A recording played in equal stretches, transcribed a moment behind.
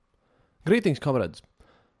Greetings, comrades,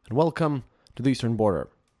 and welcome to the Eastern Border.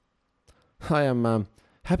 I am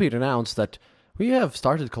happy to announce that we have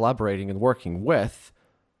started collaborating and working with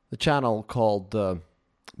the channel called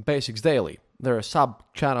Basics Daily. They're a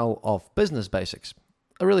sub-channel of Business Basics,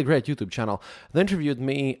 a really great YouTube channel. They interviewed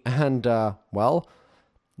me and,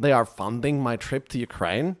 they are funding my trip to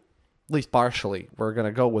Ukraine, at least partially. We're going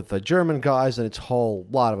to go with the German guys, and it's a whole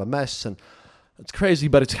lot of a mess, and it's crazy,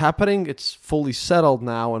 but it's happening. It's fully settled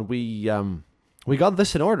now, and we got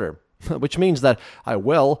this in order, which means that I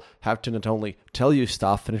will have to not only tell you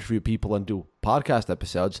stuff and interview people and do podcast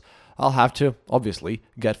episodes, I'll have to, obviously,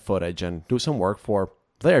 get footage and do some work for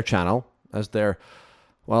their channel as they're,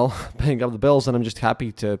 paying up the bills, and I'm just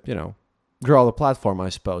happy to, grow the platform, I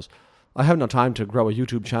suppose. I have no time to grow a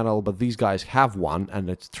YouTube channel, but these guys have one, and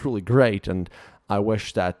it's truly great, and I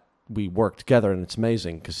wish that we work together, and it's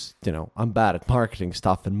amazing because, I'm bad at marketing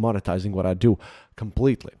stuff and monetizing what I do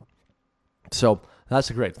completely. So that's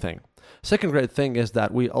a great thing. Second great thing is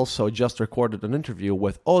that we also just recorded an interview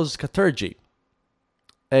with Oz Katerji,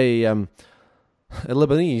 a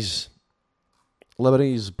Lebanese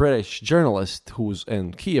British journalist who's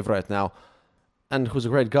in Kiev right now, and who's a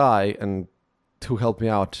great guy and who helped me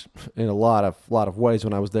out in a lot of ways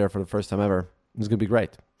when I was there for the first time ever. It's gonna be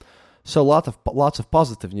great. So lots of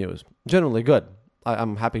positive news, generally good.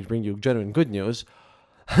 I'm happy to bring you genuine good news.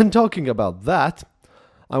 And talking about that,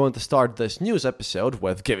 I want to start this news episode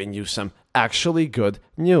with giving you some actually good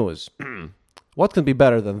news. What can be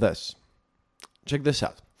better than this? Check this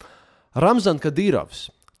out. Ramzan Kadyrov's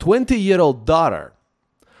 20-year-old daughter,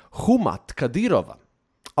 Humat Kadyrova,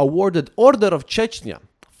 awarded Order of Chechnya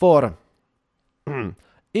for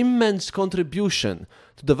immense contribution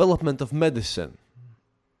to development of medicine.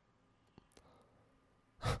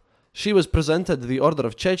 She was presented the Order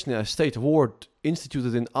of Chechnya, a state award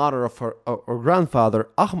instituted in honor of her grandfather,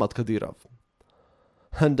 Ahmad Kadyrov.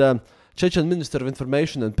 And Chechen Minister of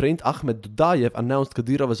Information and Print, Ahmed Dudayev, announced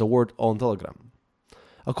Kadyrov's award on Telegram.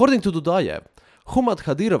 According to Dudayev, Humat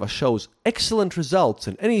Kadyrova shows excellent results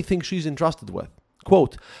in anything she's entrusted with.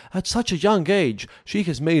 Quote, at such a young age, she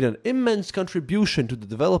has made an immense contribution to the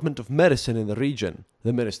development of medicine in the region,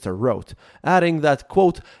 the minister wrote, adding that,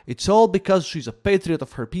 quote, it's all because she's a patriot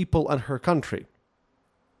of her people and her country.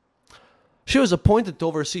 She was appointed to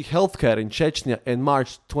oversee healthcare in Chechnya in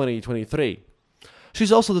March 2023.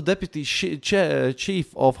 She's also the deputy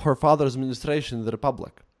chief of her father's administration in the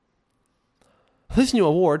republic. This new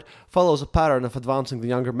award follows a pattern of advancing the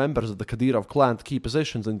younger members of the Kadyrov clan to key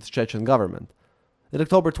positions in the Chechen government. In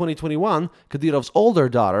October 2021, Kadyrov's older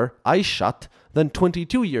daughter, Aishat, then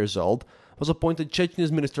 22 years old, was appointed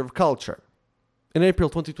Chechnya's Minister of Culture. In April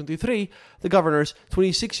 2023, the governor's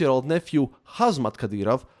 26-year-old nephew, Hazmat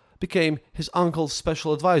Kadyrov, became his uncle's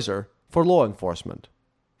special advisor for law enforcement.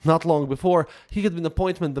 Not long before, he had been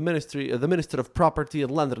appointed the Minister of Property and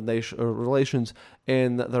Land Relations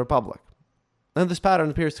in the Republic. And this pattern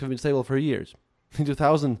appears to have been stable for years. In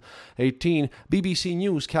 2018, BBC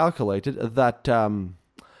News calculated that 30%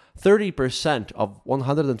 of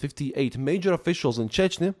 158 major officials in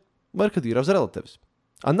Chechnya were Kadyrov's relatives.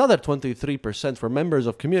 Another 23% were members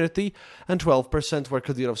of community, and 12% were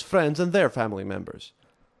Kadyrov's friends and their family members.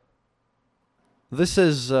 This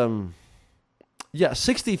is,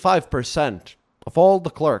 65% of all the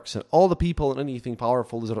clerks and all the people in anything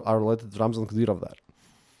powerful are related to Ramzan Kadyrov there.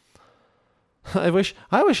 I wish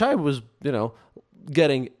I was,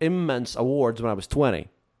 getting immense awards when I was 20.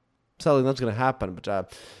 Sadly, that's going to happen, but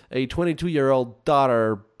a 22-year-old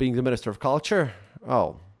daughter being the Minister of Culture?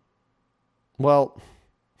 Oh. Well,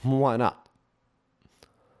 why not?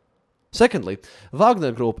 Secondly,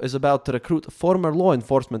 Wagner Group is about to recruit former law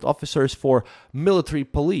enforcement officers for military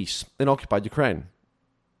police in occupied Ukraine.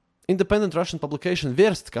 Independent Russian publication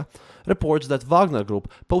Verstka reports that Wagner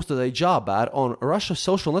Group posted a job ad on Russia's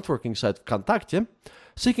social networking site Vkontakte,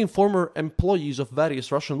 seeking former employees of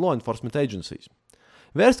various Russian law enforcement agencies.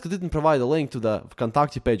 Verstka didn't provide a link to the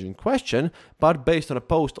Vkontakte page in question, but based on a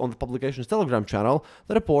post on the publication's Telegram channel,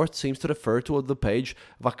 the report seems to refer to the page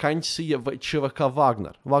Vakansiya v ЧВК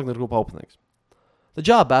Wagner Group openings. The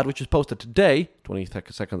job ad, which was posted today,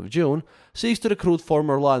 22nd of June, seeks to recruit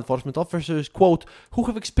former law enforcement officers, quote, who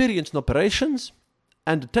have experience in operations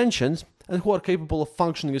and detentions and who are capable of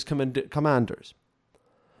functioning as commanders.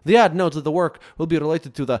 The ad notes that the work will be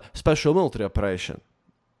related to the special military operation.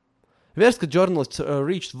 Verstka journalists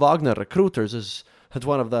reached Wagner recruiters at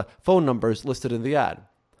one of the phone numbers listed in the ad.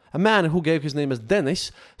 A man who gave his name as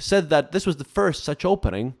Denis said that this was the first such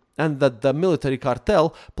opening and that the military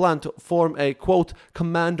cartel planned to form a, quote,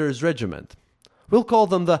 commander's regiment. We'll call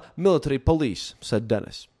them the military police, said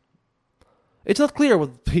Denis. It's not clear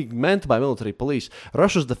what he meant by military police.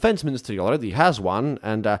 Russia's defense ministry already has one,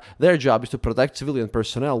 and their job is to protect civilian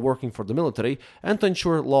personnel working for the military and to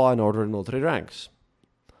ensure law and order in military ranks.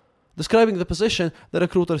 Describing the position, the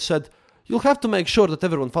recruiter said, "You'll have to make sure that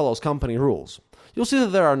everyone follows company rules. You'll see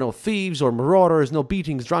that there are no thieves or marauders, no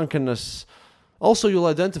beatings, drunkenness. Also, you'll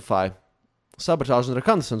identify sabotage and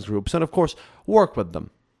reconnaissance groups and, of course, work with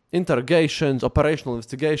them. Interrogations, operational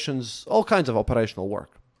investigations, all kinds of operational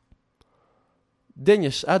work."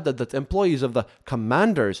 Denis added that employees of the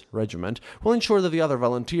commander's regiment will ensure that the other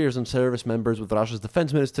volunteers and service members with Russia's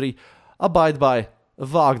defense ministry abide by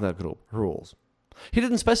Wagner group rules. He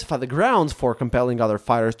didn't specify the grounds for compelling other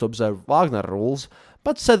fighters to observe Wagner rules,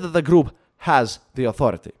 but said that the group has the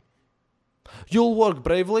authority. "You'll work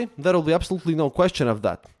bravely, there will be absolutely no question of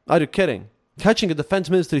that. Are you kidding? Catching a defense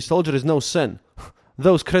ministry soldier is no sin.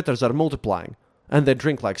 Those critters are multiplying, and they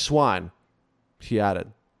drink like swine," he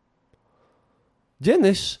added.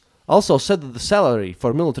 Denis also said that the salary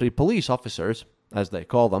for military police officers, as they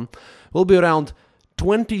call them, will be around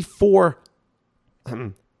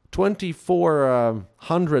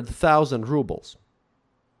 24,100,000 rubles.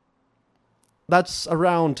 That's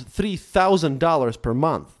around $3,000 per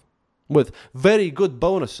month, with very good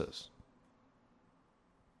bonuses.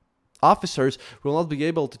 Officers will not be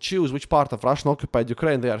able to choose which part of Russian-occupied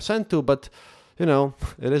Ukraine they are sent to, but, it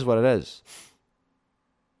is what it is.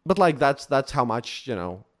 But that's how much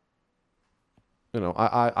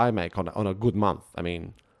I make on a good month. I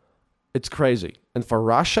mean, it's crazy. And for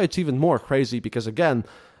Russia, it's even more crazy because again,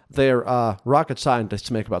 their rocket scientists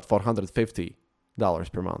make about $450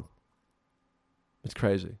 per month. It's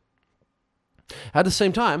crazy. At the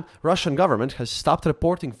same time, Russian government has stopped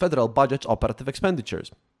reporting federal budget's operative expenditures.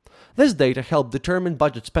 This data helped determine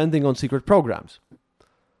budget spending on secret programs.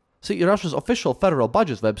 See, Russia's official federal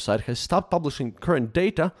budget website has stopped publishing current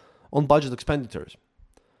data on budget expenditures.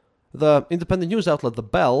 The independent news outlet The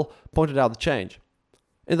Bell pointed out the change.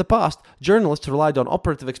 In the past, journalists relied on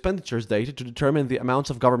operative expenditures data to determine the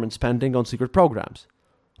amounts of government spending on secret programs.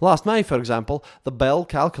 Last May, for example, The Bell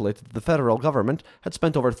calculated that the federal government had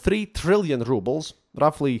spent over 3 trillion rubles,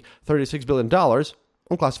 roughly $36 billion,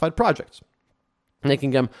 on classified projects,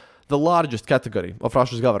 making them the largest category of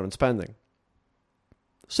Russia's government spending.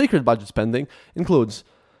 Secret budget spending includes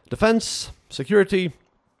defense, security,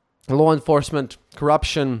 law enforcement,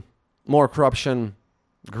 corruption, more corruption,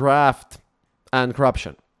 graft, and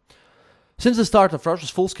corruption. Since the start of Russia's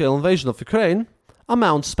full-scale invasion of Ukraine,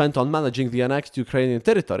 amounts spent on managing the annexed Ukrainian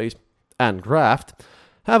territories and graft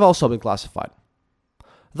have also been classified.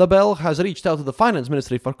 The Bell has reached out to the finance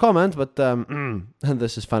ministry for comment, but, and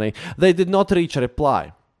this is funny, they did not reach a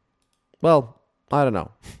reply. Well, I don't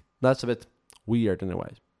know. That's a bit weird in a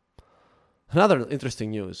way. Another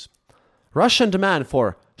interesting news. Russian demand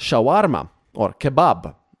for shawarma, or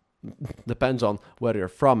kebab, depends on where you're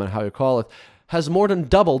from and how you call it, has more than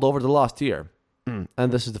doubled over the last year.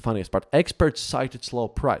 And this is the funniest part. Experts cite its low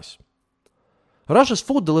price. Russia's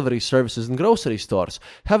food delivery services and grocery stores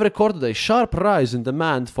have recorded a sharp rise in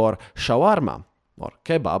demand for shawarma, or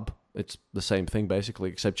kebab. It's the same thing basically,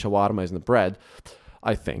 except shawarma isn't bread,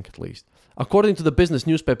 I think at least. According to the business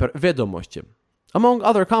newspaper Vedomosti. Among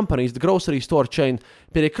other companies, the grocery store chain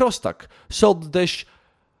Perekrostak sold the dish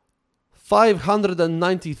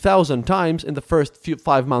 590,000 times in the first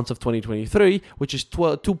 5 months of 2023, which is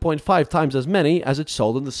 2.5 times as many as it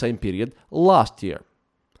sold in the same period last year.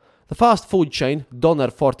 The fast food chain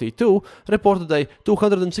Doner 42 reported a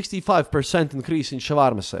 265% increase in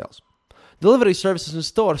shawarma sales. Delivery services in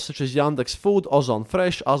stores such as Yandex Food, Ozon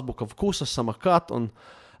Fresh, Azbuka Vkusa, Samakat,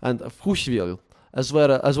 and Vkushvil, as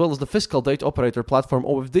well as the fiscal data operator platform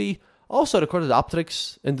OFD, also recorded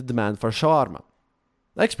upticks in the demand for shawarma.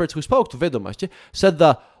 Experts who spoke to Vedomosti said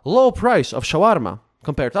the low price of shawarma,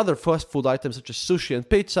 compared to other fast food items such as sushi and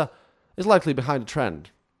pizza, is likely behind the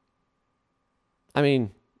trend. I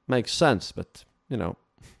mean, makes sense, but, now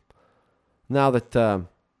that,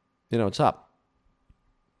 it's up.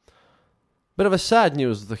 Bit of a sad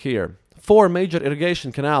news to hear. 4 major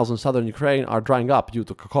irrigation canals in southern Ukraine are drying up due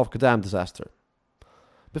to Kakhovka Dam disaster.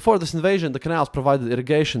 Before this invasion, the canals provided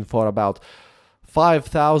irrigation for about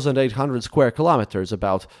 5,800 square kilometers,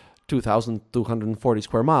 about 2,240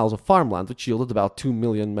 square miles of farmland, which yielded about 2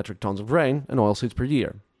 million metric tons of grain and oilseeds per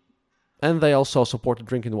year. And they also supported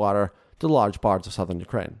drinking water to large parts of southern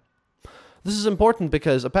Ukraine. This is important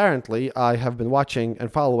because apparently I have been watching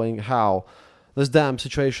and following how this dam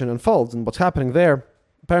situation unfolds and what's happening there.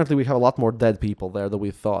 Apparently we have a lot more dead people there than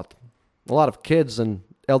we thought. A lot of kids and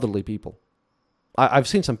elderly people. I've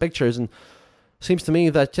seen some pictures and it seems to me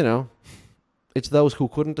that, it's those who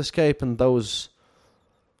couldn't escape and those,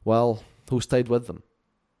 who stayed with them.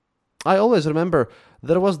 I always remember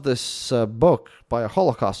there was this book by a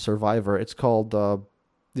Holocaust survivor. It's called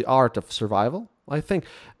The Art of Survival, I think.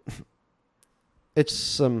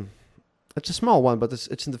 It's a small one, but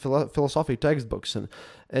it's in the philosophy textbooks, and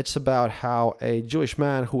it's about how a Jewish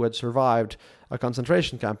man who had survived a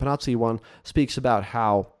concentration camp, a Nazi one, speaks about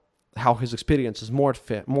how his experiences morphed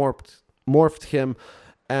him,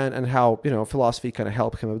 and how philosophy kind of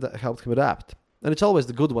helped him adapt. And it's always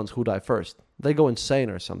the good ones who die first. They go insane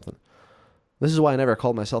or something. This is why I never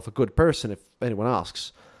call myself a good person if anyone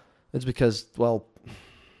asks. It's because, well,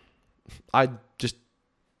 I just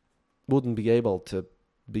wouldn't be able to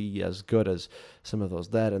be as good as some of those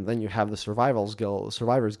dead. And then you have the survivor's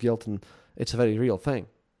guilt, and it's a very real thing.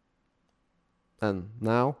 And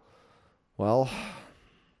now, well,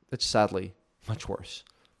 it's sadly much worse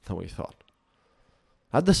than we thought.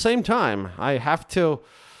 At the same time, I have to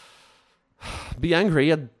be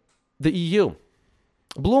angry at the EU.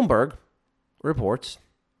 Bloomberg reports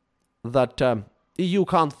that EU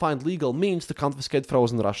can't find legal means to confiscate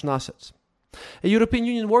frozen Russian assets. A European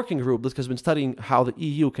Union working group that has been studying how the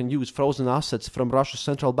EU can use frozen assets from Russia's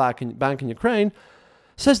central bank in Ukraine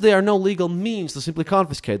says there are no legal means to simply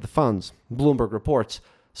confiscate the funds, Bloomberg reports,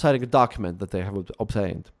 citing a document that they have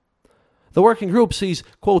obtained. The working group sees,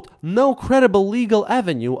 quote, no credible legal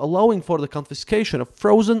avenue allowing for the confiscation of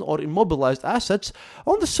frozen or immobilized assets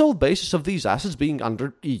on the sole basis of these assets being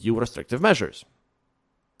under EU restrictive measures.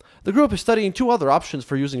 The group is studying two other options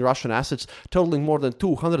for using Russian assets totaling more than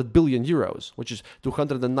 200 billion euros, which is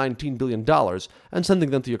 $219 billion, and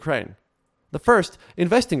sending them to Ukraine. The first,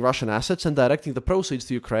 investing Russian assets and directing the proceeds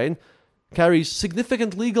to Ukraine, carries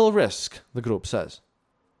significant legal risk, the group says.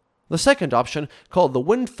 The second option, called the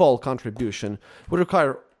windfall contribution, would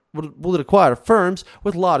require firms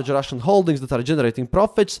with large Russian holdings that are generating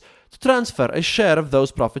profits to transfer a share of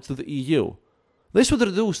those profits to the EU. This would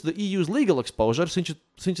reduce the EU's legal exposure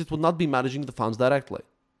since it would not be managing the funds directly.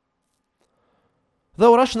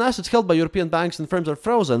 Though Russian assets held by European banks and firms are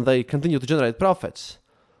frozen, they continue to generate profits,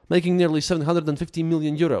 making nearly 750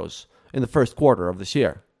 million euros in the first quarter of this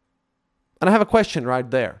year. And I have a question right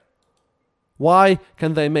there. Why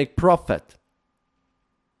can they make profit?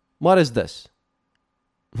 What is this?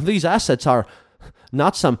 These assets are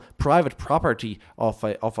not some private property of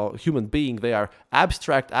a human being. They are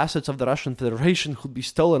abstract assets of the Russian Federation who would be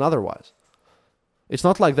stolen otherwise. It's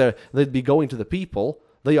not like they'd be going to the people.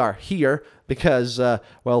 They are here because,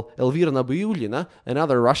 Elvira Nabiullina and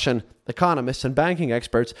other Russian economists and banking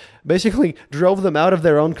experts basically drove them out of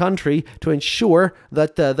their own country to ensure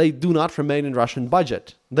that they do not remain in Russian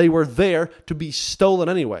budget. They were there to be stolen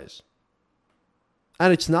anyways.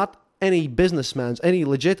 And it's not any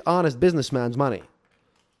legit, honest businessman's money.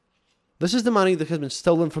 This is the money that has been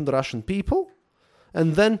stolen from the Russian people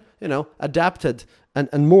and then, adapted and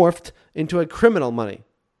morphed into a criminal money.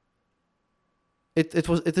 It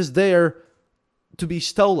is there to be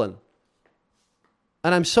stolen.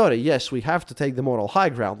 And I'm sorry, yes, we have to take the moral high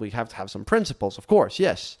ground. We have to have some principles, of course,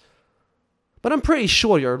 yes. But I'm pretty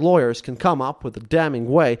sure your lawyers can come up with a damning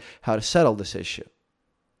way how to settle this issue.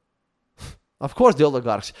 Of course, the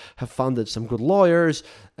oligarchs have funded some good lawyers,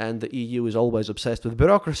 and the EU is always obsessed with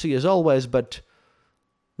bureaucracy as always, but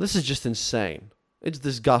this is just insane. It's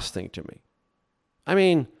disgusting to me. I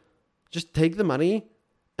mean, just take the money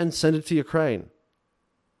and send it to Ukraine.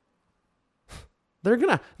 They're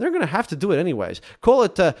gonna have to do it anyways. Call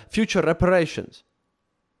it future reparations.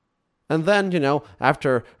 And then,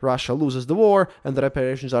 after Russia loses the war and the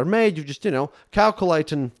reparations are made, you just,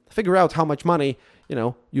 calculate and figure out how much money,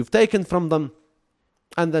 you've taken from them,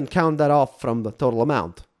 and then count that off from the total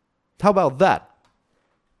amount. How about that?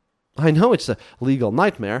 I know it's a legal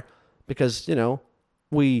nightmare because,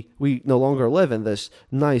 we no longer live in this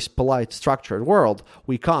nice, polite, structured world.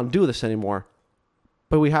 We can't do this anymore.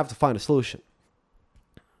 But we have to find a solution.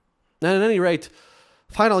 And at any rate,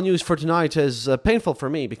 final news for tonight is painful for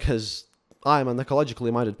me because I'm an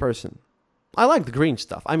ecologically minded person. I like the green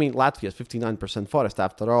stuff. I mean, Latvia is 59% forest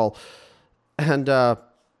after all. And I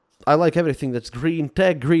like everything that's green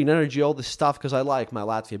tech, green energy, all this stuff because I like my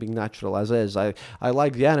Latvia being natural as is. I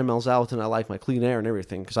like the animals out and I like my clean air and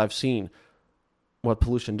everything because I've seen what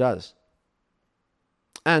pollution does.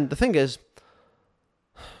 And the thing is,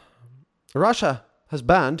 Russia has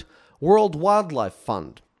banned World Wildlife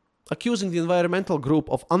Fund, accusing the environmental group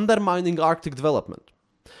of undermining Arctic development.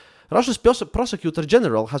 Russia's prosecutor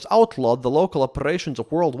general has outlawed the local operations of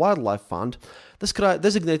World Wildlife Fund,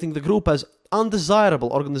 designating the group as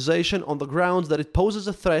undesirable organization on the grounds that it poses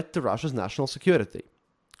a threat to Russia's national security.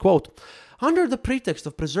 Quote, Under the pretext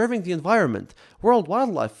of preserving the environment, World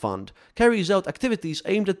Wildlife Fund carries out activities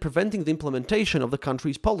aimed at preventing the implementation of the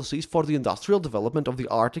country's policies for the industrial development of the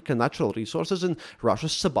Arctic and natural resources in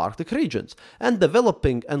Russia's subarctic regions, and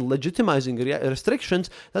developing and legitimizing restrictions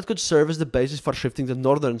that could serve as the basis for shifting the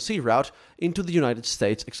Northern Sea route into the United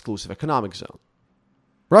States exclusive economic zone.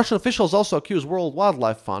 Russian officials also accuse World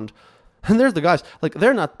Wildlife Fund, and they're the guys,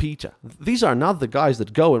 they're not PETA. These are not the guys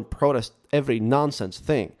that go and protest every nonsense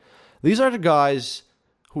thing. These are the guys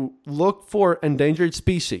who look for endangered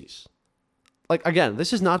species. Again,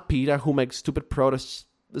 this is not PETA who makes stupid protests,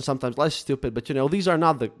 sometimes less stupid, but these are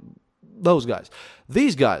not those guys.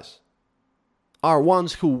 These guys are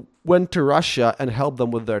ones who went to Russia and helped them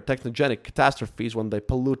with their technogenic catastrophes when they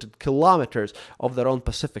polluted kilometers of their own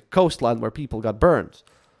Pacific coastline where people got burned.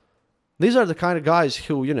 These are the kind of guys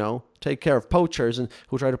who, take care of poachers and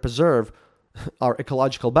who try to preserve our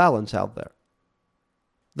ecological balance out there.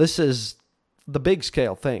 This is the big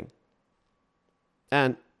scale thing.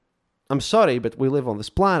 And I'm sorry, but we live on this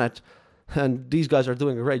planet, and these guys are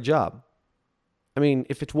doing a great job. I mean,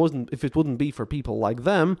 if it wouldn't be for people like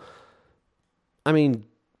them, I mean,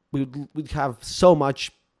 we'd have so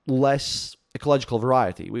much less ecological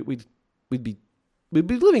variety. We'd be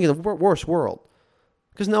living in a worse world.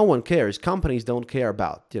 Because no one cares. Companies don't care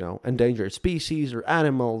about, endangered species or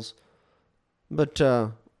animals. But,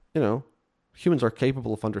 humans are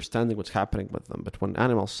capable of understanding what's happening with them, but when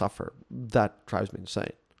animals suffer, that drives me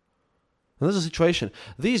insane. And this is a situation.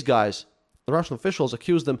 These guys, the Russian officials,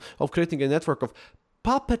 accuse them of creating a network of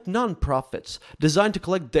puppet non-profits designed to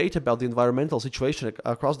collect data about the environmental situation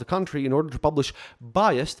across the country in order to publish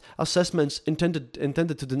biased assessments intended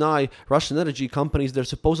to deny Russian energy companies their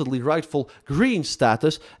supposedly rightful green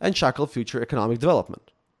status and shackle future economic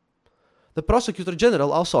development. The Prosecutor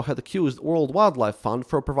General also had accused World Wildlife Fund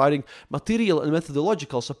for providing material and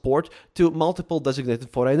methodological support to multiple designated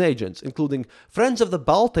foreign agents, including Friends of the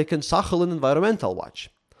Baltic and Sakhalin Environmental Watch,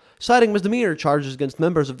 citing misdemeanor charges against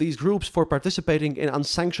members of these groups for participating in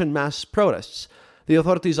unsanctioned mass protests. The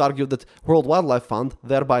authorities argued that World Wildlife Fund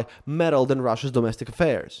thereby meddled in Russia's domestic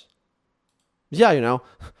affairs. Yeah,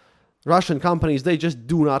 Russian companies, they just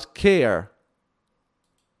do not care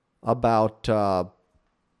about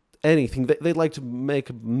anything. They like to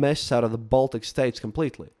make a mess out of the Baltic states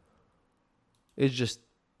completely. It's just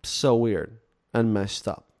so weird and messed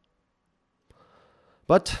up.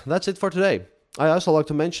 But that's it for today. I also like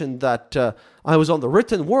to mention that I was on the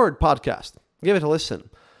Written Word podcast. Give it a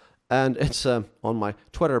listen. And it's on my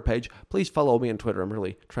Twitter page. Please follow me on Twitter. I'm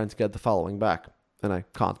really trying to get the following back. And I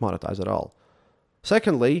can't monetize at all.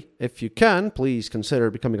 Secondly, if you can, please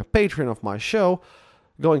consider becoming a patron of my show.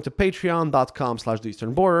 Going to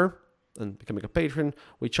patreon.com/theeasternborder and becoming a patron.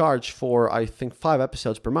 We charge for, I think, 5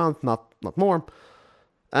 episodes per month, not more.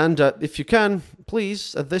 And if you can,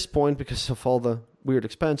 please, at this point, because of all the weird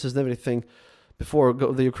expenses and everything, before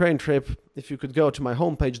the Ukraine trip, if you could go to my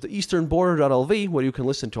homepage, theeasternborder.lv, where you can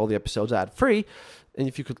listen to all the episodes ad-free, and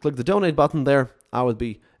if you could click the donate button there, I would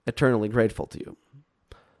be eternally grateful to you.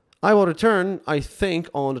 I will return, I think,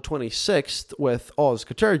 on the 26th with Oz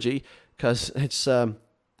Katurgi, because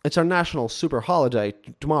it's our national super holiday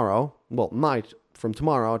tomorrow, night from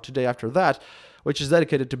tomorrow, to day after that, which is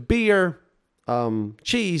dedicated to beer,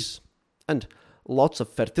 cheese, and lots of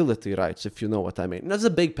fertility rites, if you know what I mean. That's a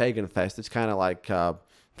big pagan fest. It's kind of like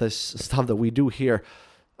this stuff that we do here.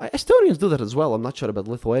 Estonians do that as well. I'm not sure about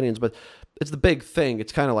Lithuanians, but it's the big thing.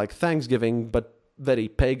 It's kind of like Thanksgiving, but very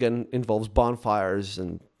pagan, involves bonfires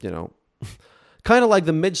and, kind of like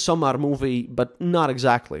the Midsommar movie, but not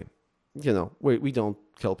exactly. We don't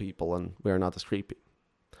kill people and we're not as creepy.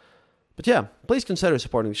 But yeah, please consider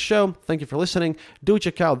supporting the show. Thank you for listening. Do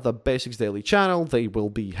check out the Basics Daily channel. They will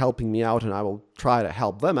be helping me out and I will try to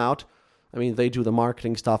help them out. I mean, they do the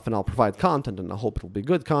marketing stuff and I'll provide content and I hope it'll be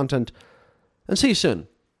good content. And see you soon.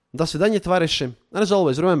 До свидания, товарищи. And as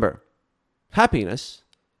always, remember, happiness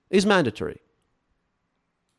is mandatory.